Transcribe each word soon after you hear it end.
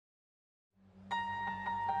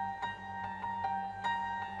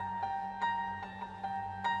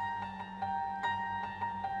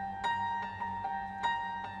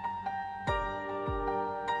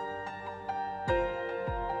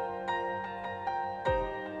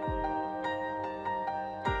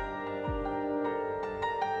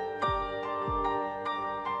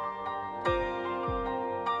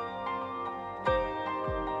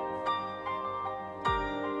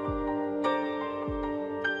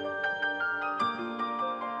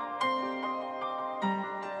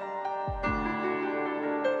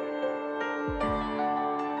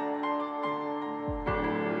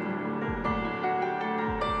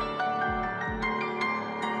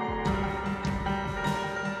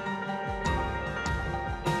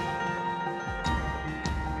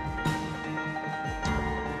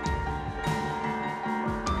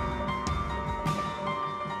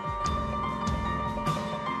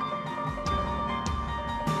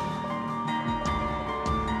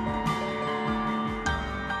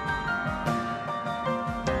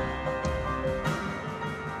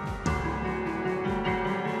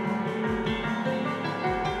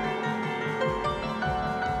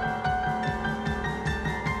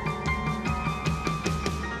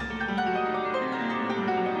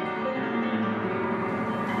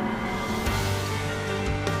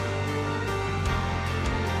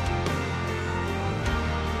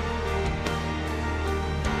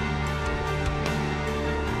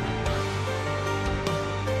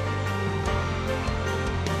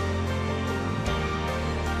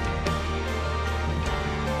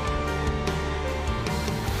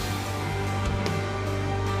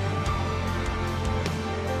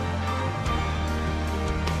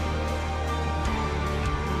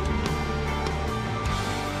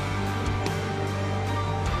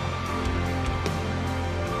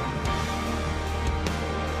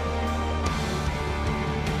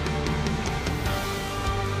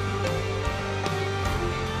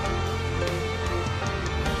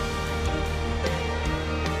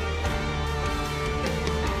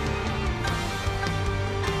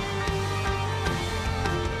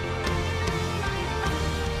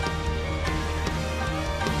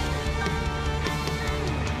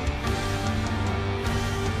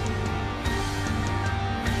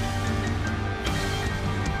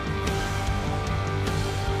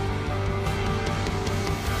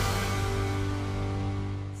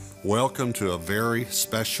Welcome to a very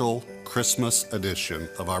special Christmas edition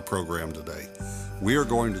of our program today. We are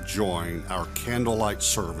going to join our Candlelight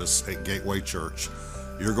Service at Gateway Church.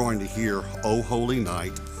 You're going to hear O Holy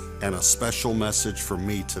Night and a special message from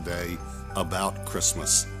me today about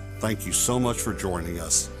Christmas. Thank you so much for joining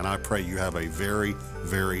us, and I pray you have a very,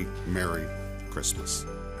 very Merry Christmas.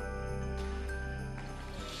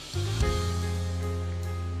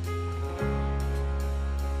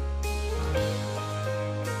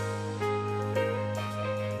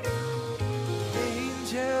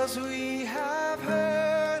 Angels we have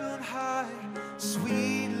heard on high,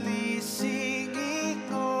 sweetly singing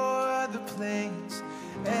o'er the plains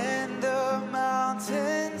and the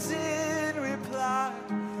mountains in reply,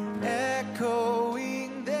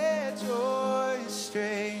 echoing their joyous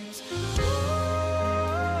strains.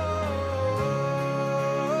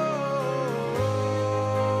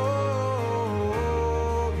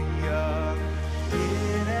 Gloria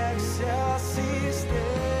in excelsis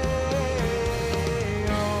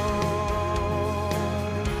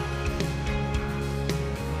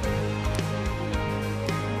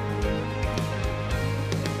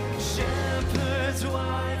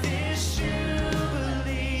why this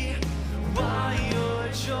jubilee, why your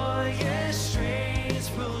joyous strains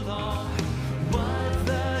prolong, what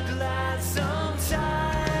the gladsome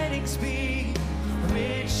tidings be,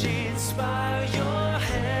 which inspire your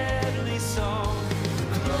heavenly song.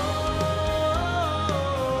 Gloria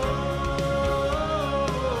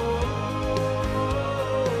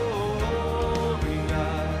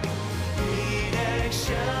in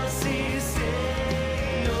excelsis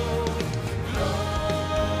Deo.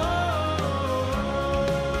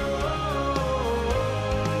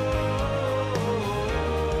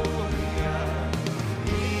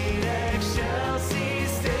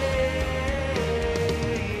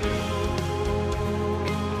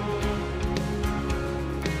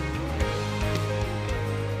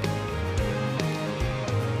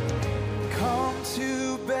 Come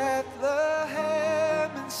to Bethlehem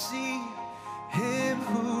and see him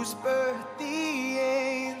whose birth the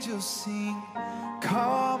angels sing.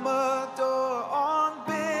 Come adore on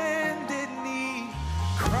bended knee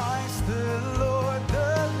Christ the Lord,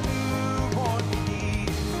 the newborn King.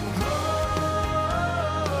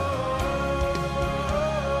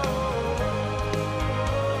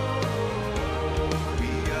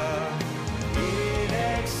 Gloria in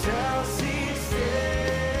excelsis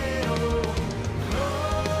Deo.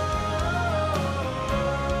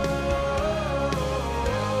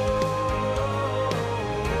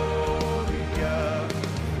 Gloria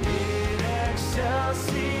in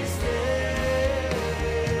excelsis Deo.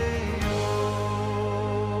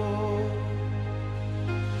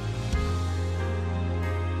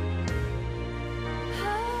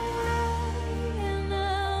 In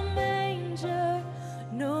a manger,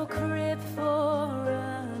 no crib for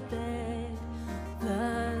a bed.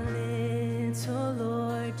 The little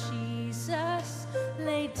Lord Jesus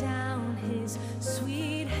laid down his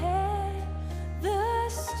sweet head. The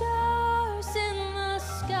stars in the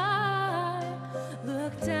sky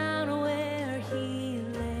look down where he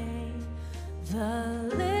lay. The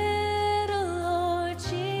little Lord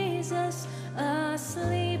Jesus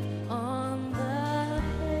asleep on the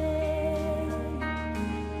hay.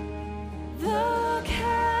 The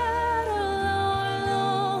cattle are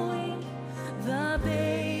lowing, the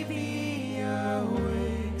baby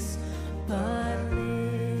awakes, but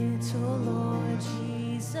little Lord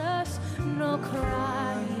Jesus, no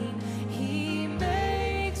crying he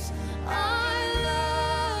makes. I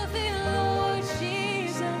love thee, Lord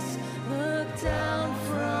Jesus, look down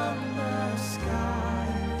from the sky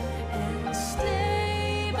and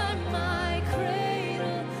stay by my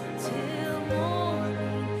cradle till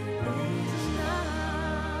morning is nigh.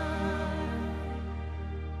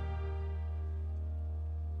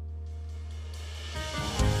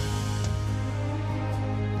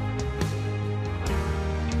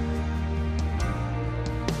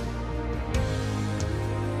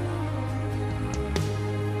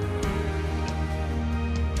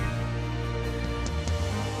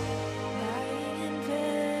 Lying in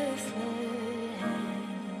Bethlehem,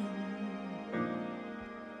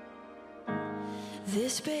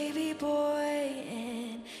 this baby boy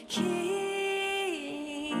and king,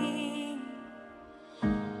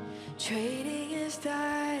 trading his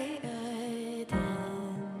diadem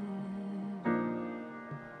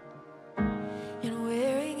and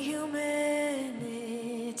wearing humanity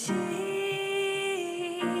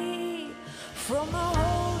from the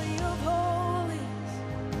holy of holies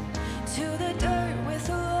to the dirt with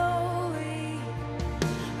the lowly.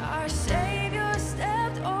 Our Savior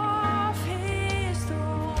stepped off his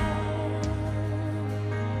throne.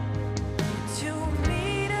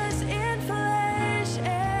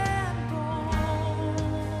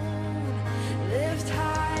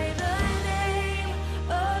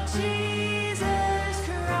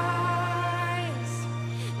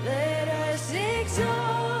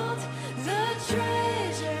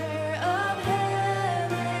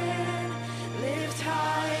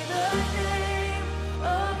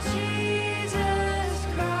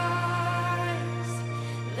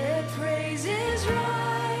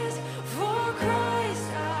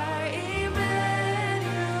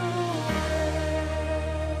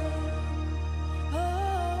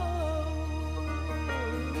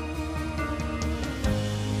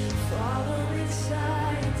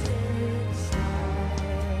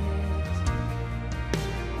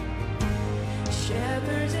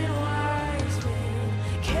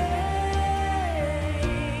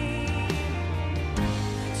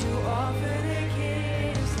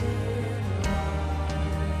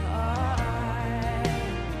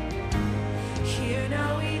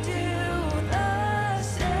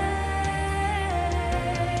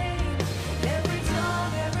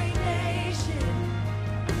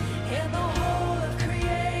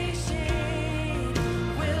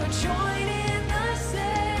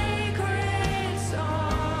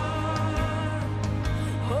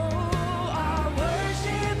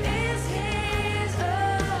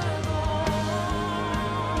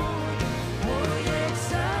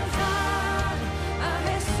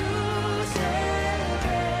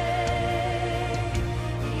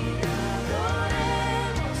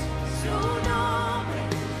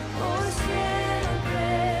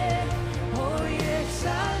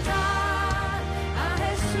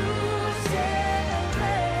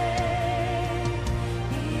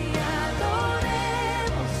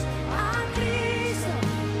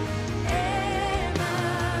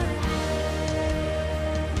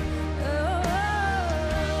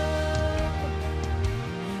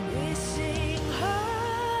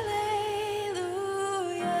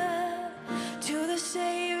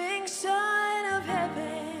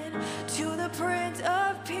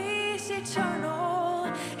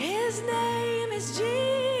 eternal. His name is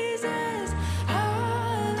Jesus. Hallelujah.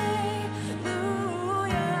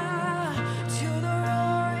 To the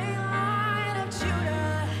roaring Lion of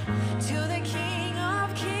Judah, to the King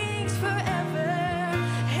of Kings forever.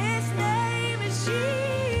 His name is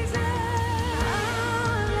Jesus.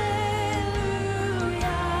 Hallelujah.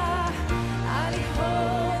 Al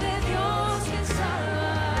Hijo de Dios quien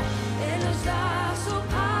salva, Él nos da su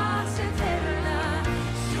paz eterna.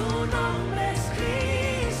 Su nombre es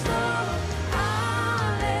Cristo.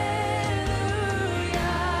 Aleluya.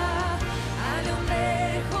 Al León de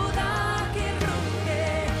Judá que ruge,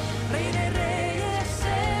 Rey de Reyes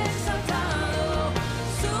exaltado.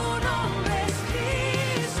 Su nombre es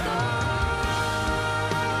Cristo.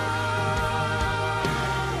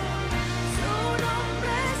 Su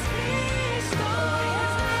nombre es Cristo.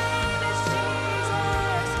 His name is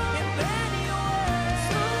Jesus. Emmanuel.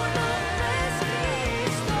 Su nombre es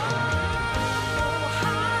Cristo.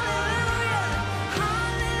 Hallelujah.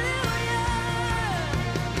 Hallelujah.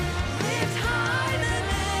 Lift high the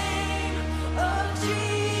name of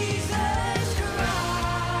Jesus Christ.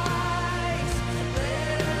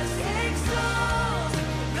 Let us exalt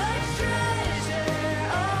the treasure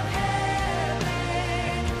of heaven.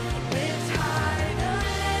 Lift high the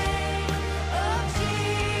name of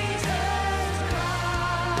Jesus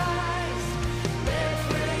Christ. Let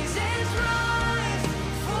praises rise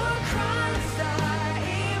for Christ our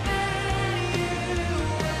Emmanuel.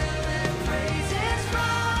 Let praises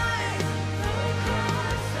rise for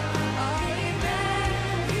Christ our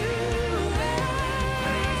Emmanuel.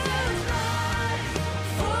 Praises rise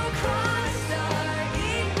for Christ our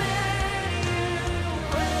Emmanuel.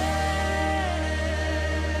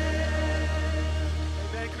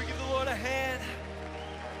 Amen. Can we give the Lord a hand?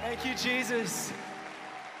 Thank you, Jesus.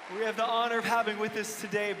 We have the honor of having with us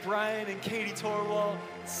today Brian and Katie Torwall.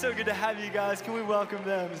 It's so good to have you guys. Can we welcome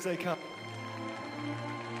them as they come?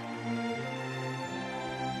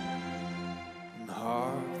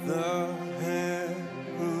 Hark the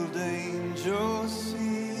herald angels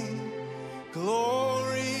sing,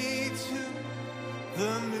 glory to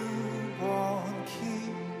the newborn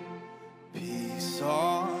King. Peace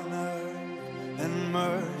on earth and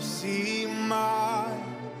mercy mild,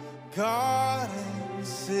 God and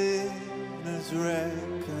sinners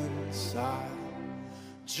reconciled.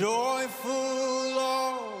 Joyful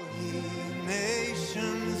all ye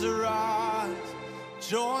nations arise,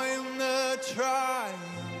 join the triumph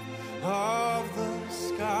of the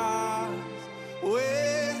skies.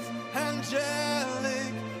 With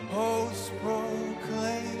angelic hosts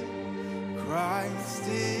proclaim, Christ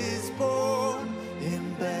is born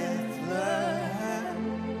in Bethlehem.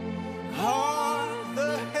 Hark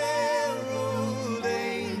the herald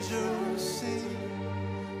angels sing,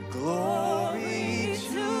 glory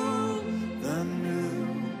to the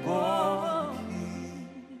newborn King.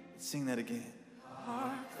 Let's sing that again.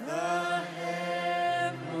 The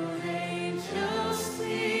herald angels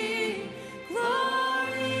sing,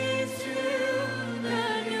 glory to the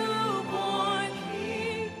newborn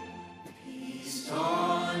King. Peace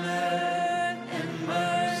on earth and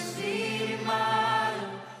mercy mild,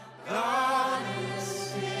 God and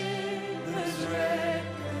sinners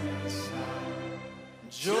reconciled.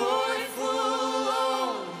 Joyful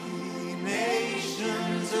all ye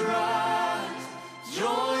nations arise,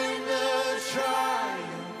 join the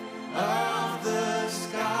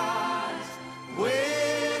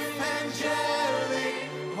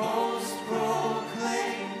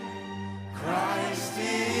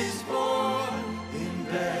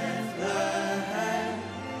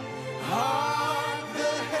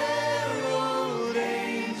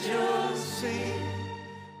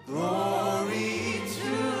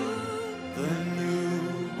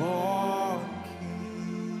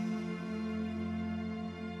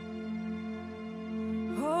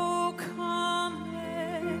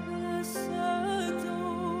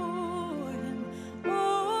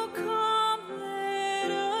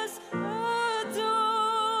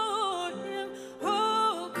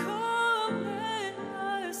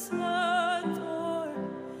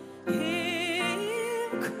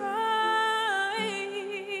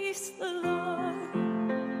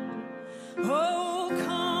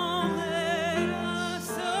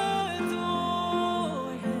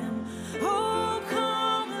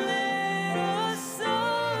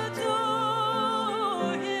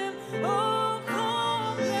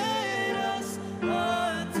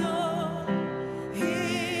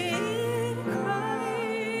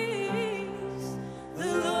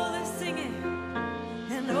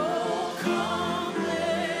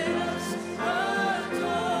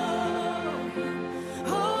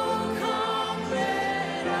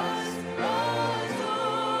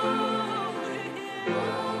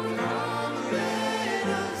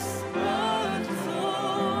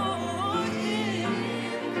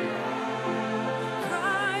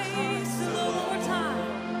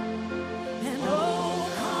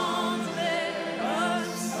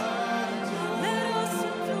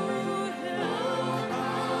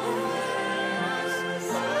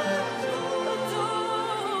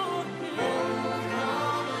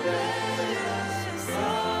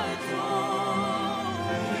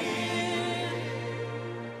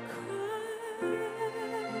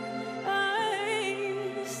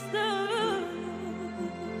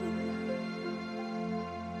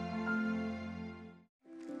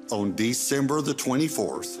on December the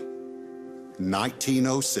 24th,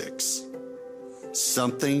 1906,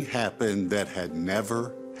 something happened that had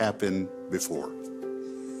never happened before.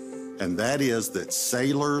 And that is that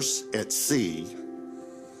sailors at sea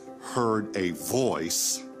heard a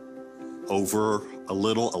voice over a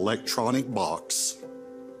little electronic box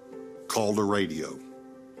called a radio.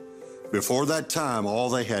 Before that time, all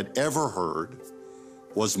they had ever heard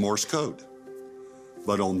was Morse code.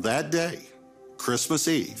 But on that day, Christmas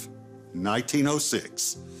Eve,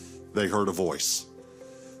 1906, they heard a voice.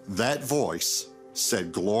 That voice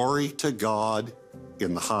said, "Glory to God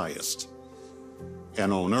in the highest,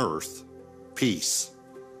 and on earth, peace,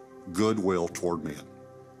 goodwill toward men."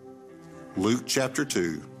 Luke chapter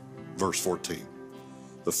 2, verse 14.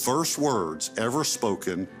 The first words ever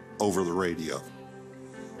spoken over the radio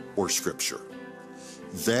were Scripture.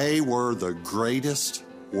 They were the greatest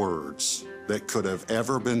words that could have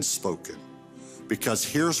ever been spoken, because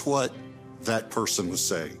here's what that person was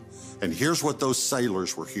saying, and here's what those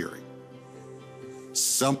sailors were hearing.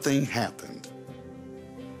 Something happened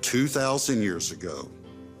 2,000 years ago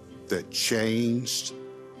that changed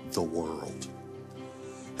the world.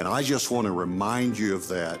 And I just want to remind you of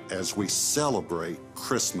that as we celebrate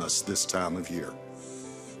Christmas this time of year.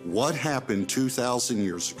 What happened 2,000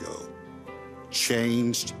 years ago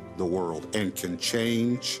changed the world and can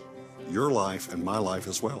change your life and my life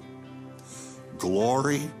as well.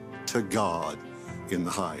 Glory to God in the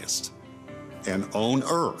highest, and on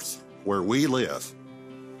earth where we live,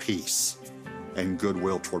 peace and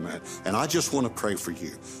goodwill toward man. And I just want to pray for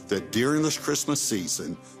you that during this Christmas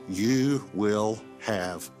season, you will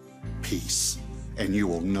have peace and you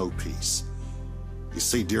will know peace. You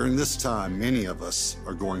see, during this time, many of us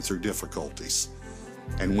are going through difficulties,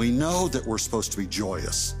 and we know that we're supposed to be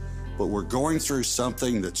joyous, but we're going through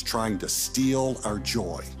something that's trying to steal our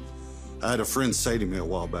joy. I had a friend say to me a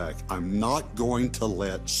while back, "I'm not going to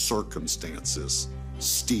let circumstances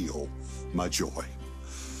steal my joy."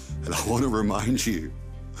 And I want to remind you,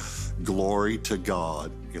 glory to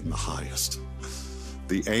God in the highest.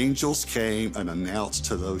 The angels came and announced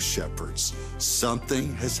to those shepherds,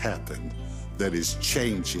 something has happened that is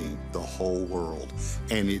changing the whole world.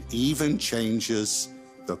 And it even changes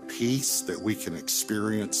the peace that we can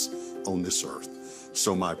experience on this earth.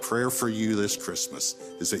 So my prayer for you this Christmas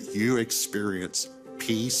is that you experience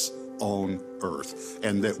peace on earth,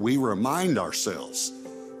 and that we remind ourselves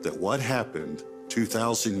that what happened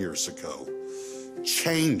 2,000 years ago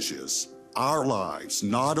changes our lives,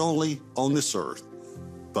 not only on this earth,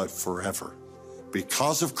 but forever.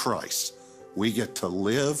 Because of Christ, we get to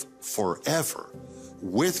live forever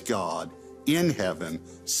with God in heaven,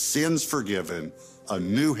 sins forgiven, a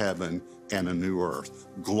new heaven and a new earth.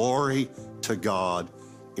 Glory to God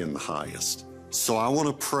in the highest. So I want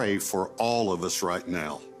to pray for all of us right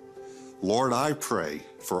now. Lord, I pray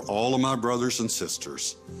for all of my brothers and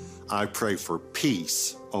sisters. I pray for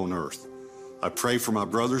peace on earth. I pray for my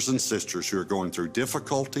brothers and sisters who are going through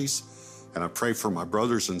difficulties, and I pray for my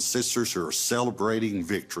brothers and sisters who are celebrating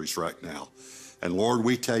victories right now. And Lord,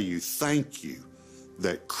 we tell you, thank you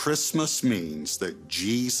that Christmas means that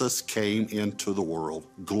Jesus came into the world.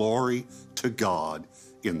 Glory to God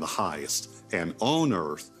in the highest, and on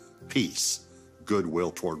earth, peace,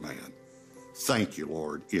 goodwill toward man. Thank you,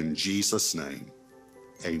 Lord, in Jesus' name,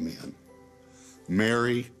 amen.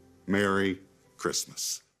 Merry, Merry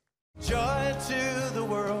Christmas. Joy to the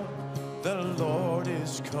world, the Lord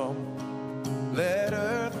is come. Let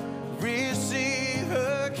earth receive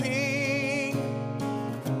her King.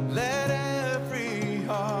 Let every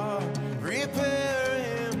heart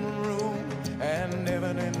prepare him room. And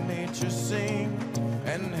heaven and nature sing.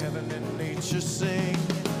 And heaven and nature sing.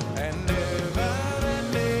 And heaven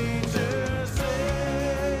and nature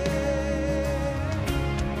sing.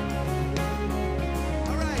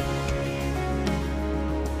 All right.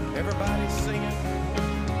 Everybody singing.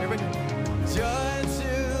 Here we go. Joy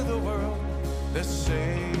to the world, the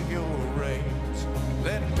Savior reigns.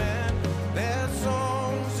 Let men their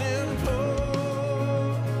songs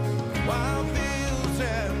implore. While fields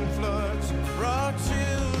and floods brought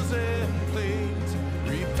chills and plagues.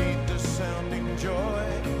 Repeat the sounding joy.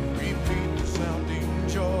 Repeat the sounding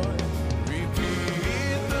joy.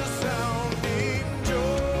 Repeat the sounding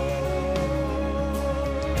joy.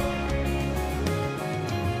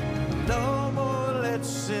 No more let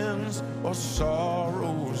sins or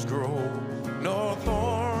sorrows grow, nor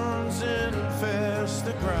thorns infest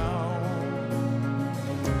the ground.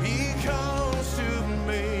 He comes to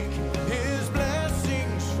make his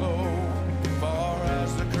blessings flow. Far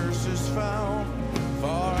as the curse is found,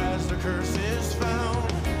 far as the curse is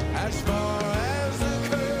found, as far as the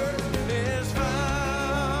curse is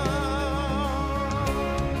found.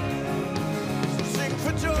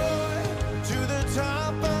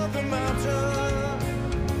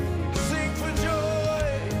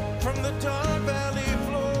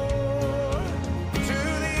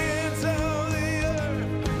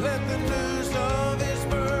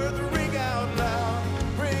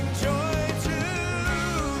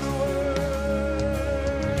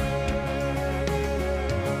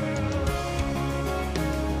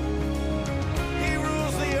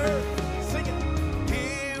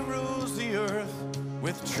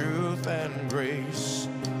 with truth and grace,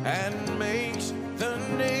 and makes the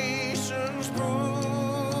nations prove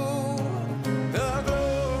the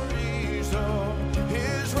glories of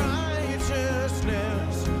his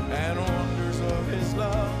righteousness, and wonders of his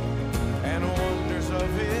love, and wonders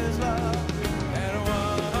of his love, and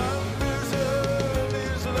wonders of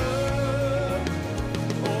his love.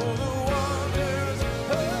 Oh, the wonders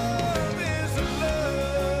of his love.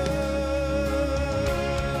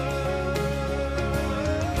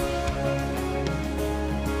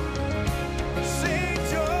 Sing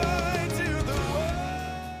joy to the world.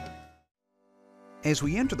 As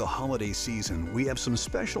we enter the holiday season, we have some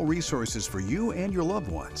special resources for you and your loved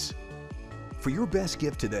ones. For your best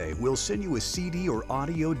gift today, we'll send you a CD or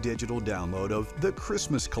audio digital download of The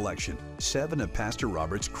Christmas Collection, 7 of Pastor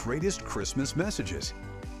Robert's greatest Christmas messages.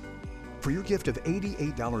 For your gift of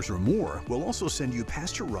 $88 or more, we'll also send you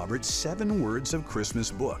Pastor Robert's 7 Words of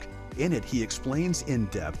Christmas book. In it, he explains in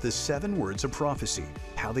depth the 7 words of prophecy,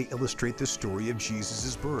 how they illustrate the story of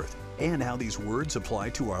Jesus' birth, and how these words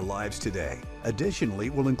apply to our lives today.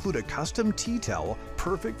 Additionally, we'll include a custom tea towel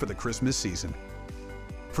perfect for the Christmas season.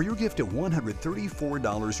 For your gift of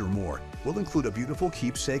 $134 or more, we'll include a beautiful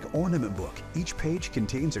keepsake ornament book. Each page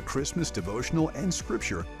contains a Christmas devotional and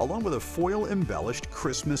scripture, along with a foil-embellished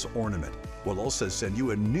Christmas ornament. We'll also send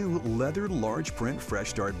you a new leather large print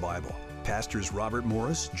Fresh Start Bible. Pastors Robert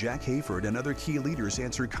Morris, Jack Hayford, and other key leaders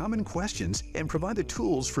answer common questions and provide the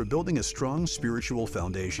tools for building a strong spiritual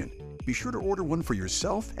foundation. Be sure to order one for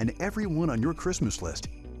yourself and everyone on your Christmas list.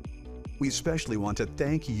 We especially want to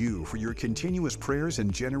thank you for your continuous prayers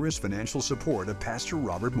and generous financial support of Pastor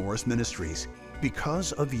Robert Morris Ministries.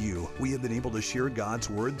 Because of you, we have been able to share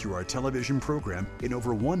God's Word through our television program in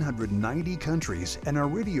over 190 countries and our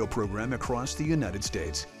radio program across the United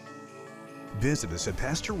States. Visit us at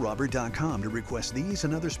PastorRobert.com to request these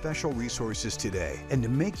and other special resources today and to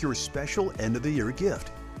make your special end-of-the-year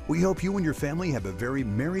gift. We hope you and your family have a very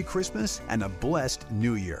Merry Christmas and a blessed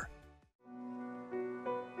New Year.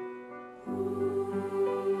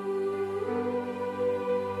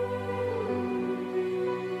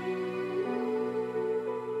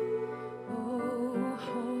 Oh,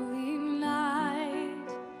 holy night,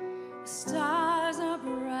 the stars are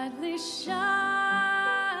brightly shining.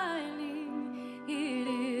 It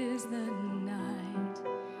is the night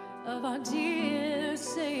of our dear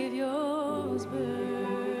Savior's birth.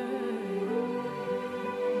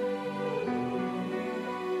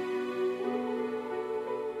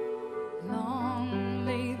 Long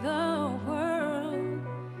lay the world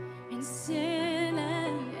in sin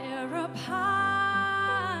and error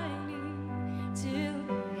pining, till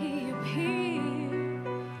he appeared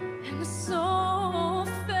and the soul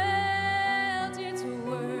felt its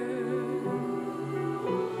worth.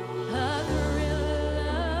 A thrill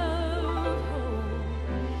of hope,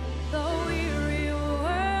 the weary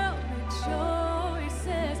world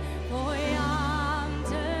rejoices, for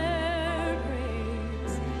yonder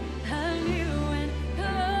breaks a new and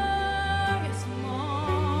glorious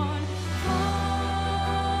morn.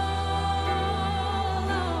 Fall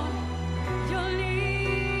on your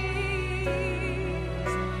knees,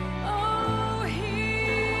 oh,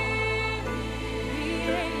 hear the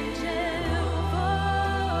angel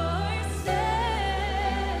voices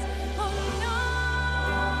of night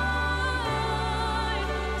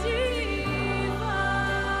divine,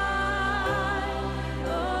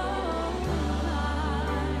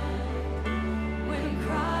 when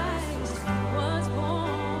Christ was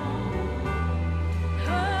born,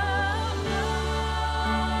 night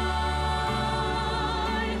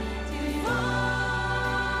divine,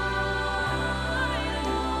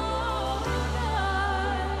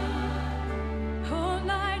 oh,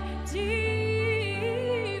 night divine.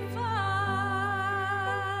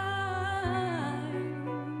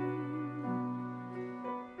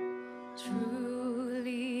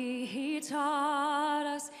 Truly, he taught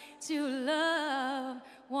us to love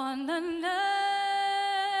one another.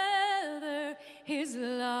 His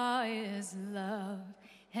law is love,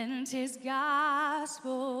 and his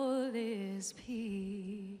gospel is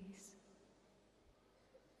peace.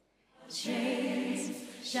 Chains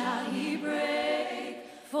shall he break,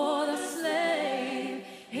 for the slave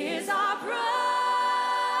is our brother,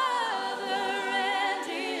 and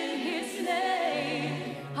in his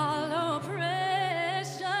name all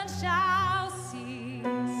oppression shall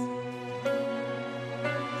cease.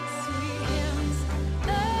 Sweet hymns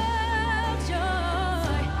of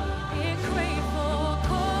joy in grateful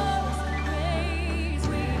chorus praise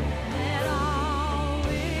we, let all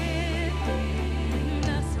within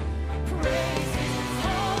us praise his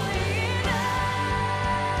holy name.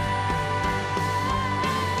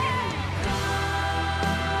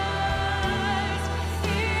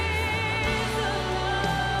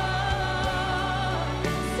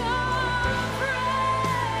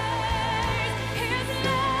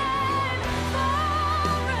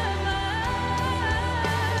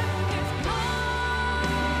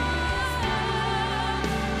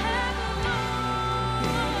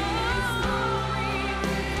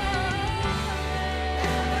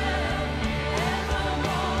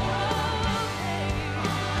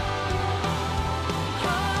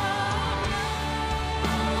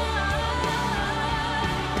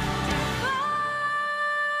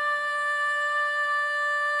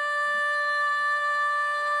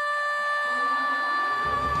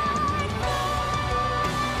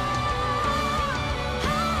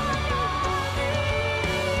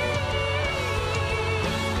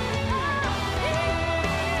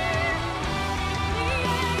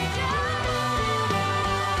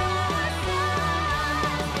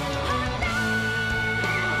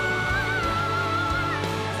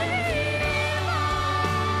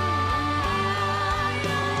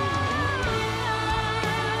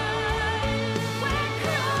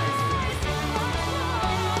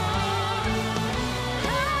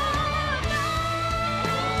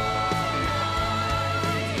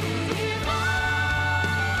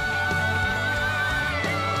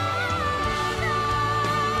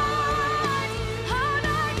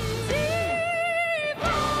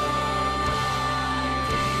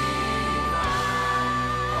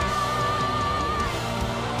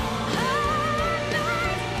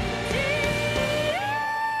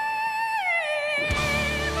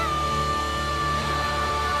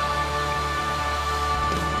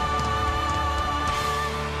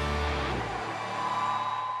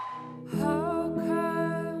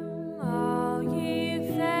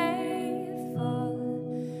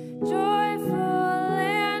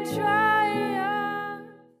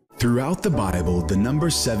 Throughout the Bible, the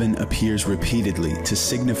number 7 appears repeatedly to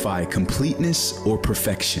signify completeness or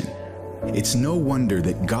perfection. It's no wonder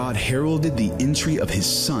that God heralded the entry of His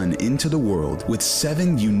Son into the world with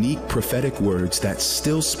 7 unique prophetic words that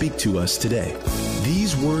still speak to us today.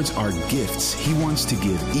 These words are gifts He wants to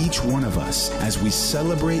give each one of us as we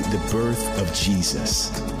celebrate the birth of Jesus.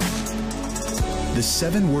 The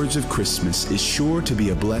 7 words of Christmas is sure to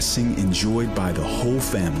be a blessing enjoyed by the whole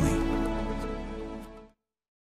family.